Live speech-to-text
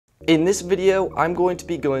In this video, I'm going to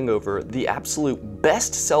be going over the absolute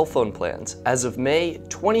best cell phone plans as of May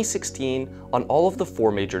 2016 on all of the 4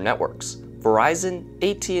 major networks: Verizon,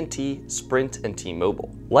 AT&T, Sprint, and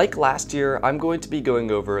T-Mobile. Like last year, I'm going to be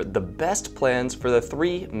going over the best plans for the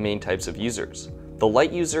 3 main types of users: the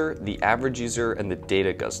light user, the average user, and the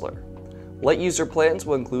data guzzler. Light user plans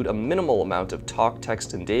will include a minimal amount of talk,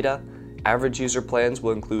 text, and data. Average user plans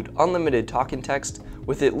will include unlimited talk and text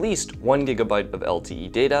with at least 1 GB of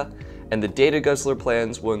LTE data, and the data guzzler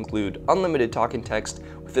plans will include unlimited talk and text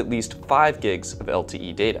with at least 5 gigs of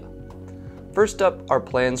LTE data. First up are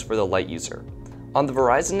plans for the light user. On the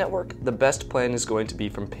Verizon network, the best plan is going to be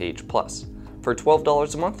from Page Plus. For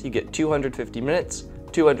 $12 a month, you get 250 minutes,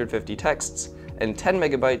 250 texts, and 10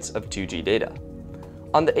 megabytes of 2G data.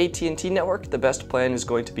 On the AT&T network, the best plan is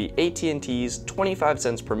going to be AT&T's 25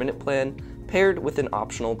 cents per minute plan paired with an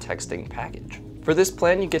optional texting package. For this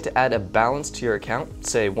plan, you get to add a balance to your account,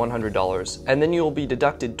 say $100, and then you will be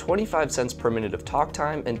deducted 25 cents per minute of talk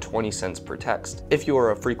time and 20 cents per text. If you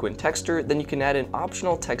are a frequent texter, then you can add an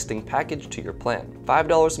optional texting package to your plan.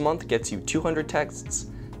 $5 a month gets you 200 texts,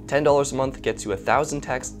 $10 a month gets you 1,000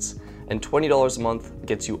 texts, and $20 a month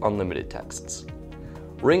gets you unlimited texts.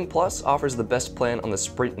 RingPlus offers the best plan on the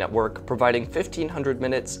Sprint network, providing 1,500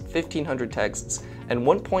 minutes, 1,500 texts, and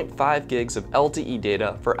 1.5 gigs of LTE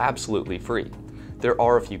data for absolutely free. There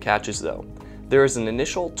are a few catches though. There is an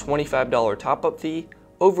initial $25 top-up fee,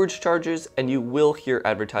 overage charges, and you will hear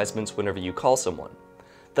advertisements whenever you call someone.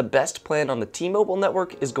 The best plan on the T-Mobile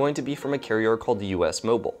network is going to be from a carrier called US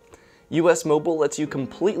Mobile. US Mobile lets you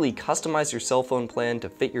completely customize your cell phone plan to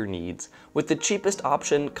fit your needs, with the cheapest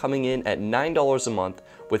option coming in at $9 a month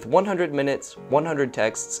with 100 minutes, 100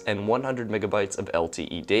 texts, and 100 megabytes of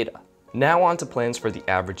LTE data. Now on to plans for the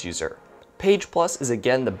average user. Page Plus is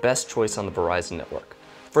again the best choice on the Verizon network.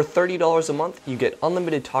 For $30 a month, you get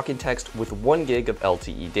unlimited talk and text with 1 gig of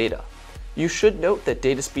LTE data. You should note that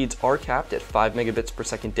data speeds are capped at 5 megabits per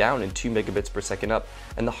second down and 2 megabits per second up,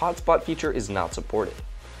 and the hotspot feature is not supported.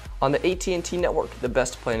 On the AT&T network, the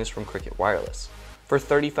best plan is from Cricket Wireless. For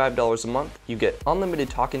 $35 a month, you get unlimited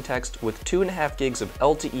talk and text with 2.5 gigs of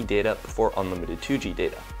LTE data before unlimited 2G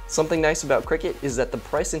data. Something nice about Cricket is that the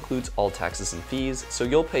price includes all taxes and fees, so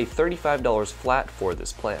you'll pay $35 flat for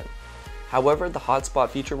this plan. However, the hotspot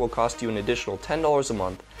feature will cost you an additional $10 a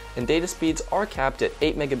month, and data speeds are capped at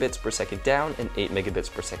 8 megabits per second down and 8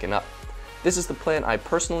 megabits per second up. This is the plan I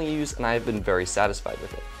personally use, and I have been very satisfied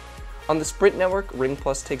with it. On the Sprint network,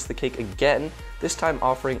 RingPlus takes the cake again, this time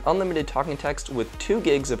offering unlimited talking text with 2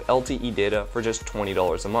 gigs of LTE data for just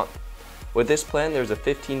 $20 a month. With this plan, there's a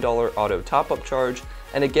 $15 auto top-up charge,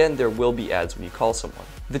 and again, there will be ads when you call someone.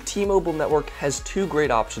 The T-Mobile network has 2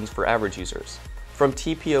 great options for average users. From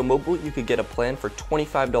TPO Mobile, you could get a plan for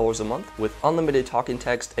 $25 a month with unlimited talk and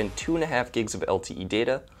text and 2.5 gigs of LTE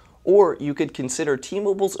data, or you could consider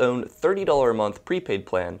T-Mobile's own $30 a month prepaid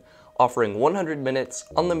plan, offering 100 minutes,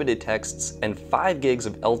 unlimited texts, and 5 gigs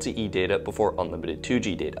of LTE data before unlimited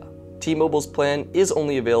 2G data. T-Mobile's plan is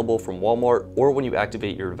only available from Walmart or when you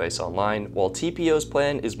activate your device online, while TPO's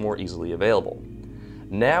plan is more easily available.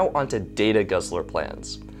 Now onto data guzzler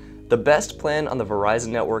plans. The best plan on the Verizon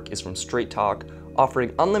network is from Straight Talk,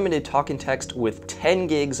 offering unlimited talk and text with 10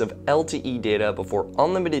 gigs of LTE data before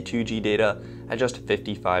unlimited 2G data at just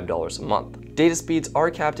 $55 a month. Data speeds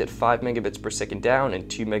are capped at 5 megabits per second down and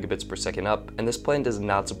 2 megabits per second up, and this plan does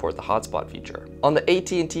not support the hotspot feature. On the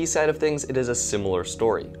AT&T side of things, it is a similar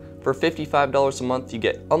story. For $55 a month, you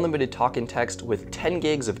get unlimited talk and text with 10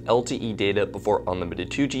 gigs of LTE data before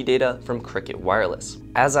unlimited 2G data from Cricket Wireless.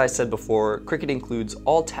 As I said before, Cricket includes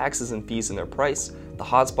all taxes and fees in their price, the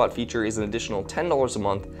hotspot feature is an additional $10 a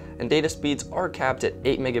month, and data speeds are capped at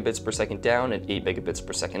 8 megabits per second down and 8 megabits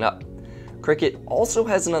per second up. Cricket also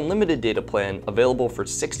has an unlimited data plan available for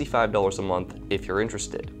 $65 a month if you're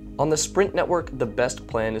interested. On the Sprint network, the best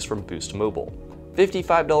plan is from Boost Mobile.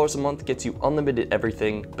 $55 a month gets you unlimited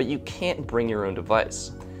everything, but you can't bring your own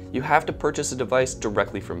device. You have to purchase a device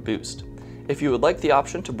directly from Boost. If you would like the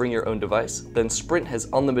option to bring your own device, then Sprint has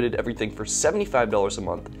unlimited everything for $75 a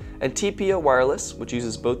month, and TPO Wireless, which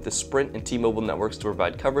uses both the Sprint and T-Mobile networks to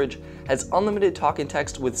provide coverage, has unlimited talk and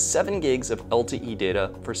text with 7 gigs of LTE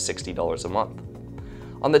data for $60 a month.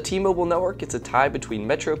 On the T-Mobile network, it's a tie between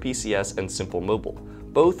Metro PCS and Simple Mobile,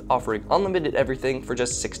 both offering unlimited everything for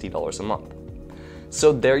just $60 a month.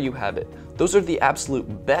 So there you have it. Those are the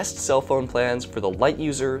absolute best cell phone plans for the light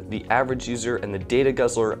user, the average user, and the data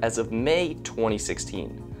guzzler as of May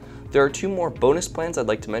 2016. There are 2 more bonus plans I'd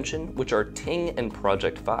like to mention, which are Ting and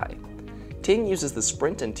Project Fi. Ting uses the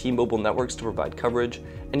Sprint and T-Mobile networks to provide coverage,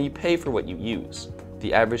 and you pay for what you use.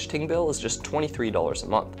 The average Ting bill is just $23 a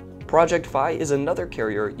month. Project Fi is another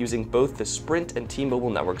carrier using both the Sprint and T-Mobile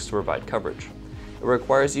networks to provide coverage. It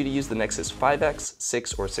requires you to use the Nexus 5X,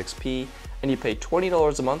 6, or 6P, and you pay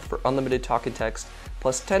 $20 a month for unlimited talk and text,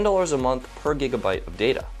 plus $10 a month per gigabyte of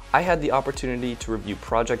data. I had the opportunity to review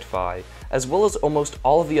Project Fi, as well as almost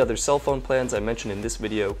all of the other cell phone plans I mentioned in this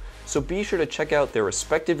video, so be sure to check out their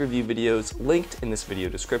respective review videos linked in this video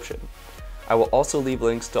description. I will also leave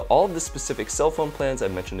links to all of the specific cell phone plans I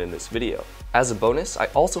mentioned in this video. As a bonus, I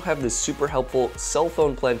also have this super helpful cell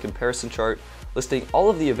phone plan comparison chart listing all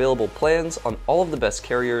of the available plans on all of the best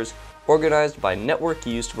carriers, organized by network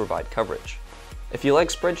used to provide coverage. If you like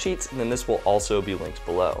spreadsheets, then this will also be linked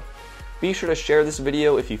below. Be sure to share this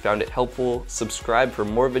video if you found it helpful, subscribe for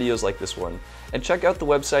more videos like this one, and check out the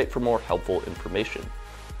website for more helpful information.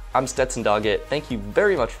 I'm Stetson Doggett, thank you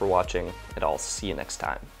very much for watching, and I'll see you next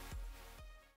time.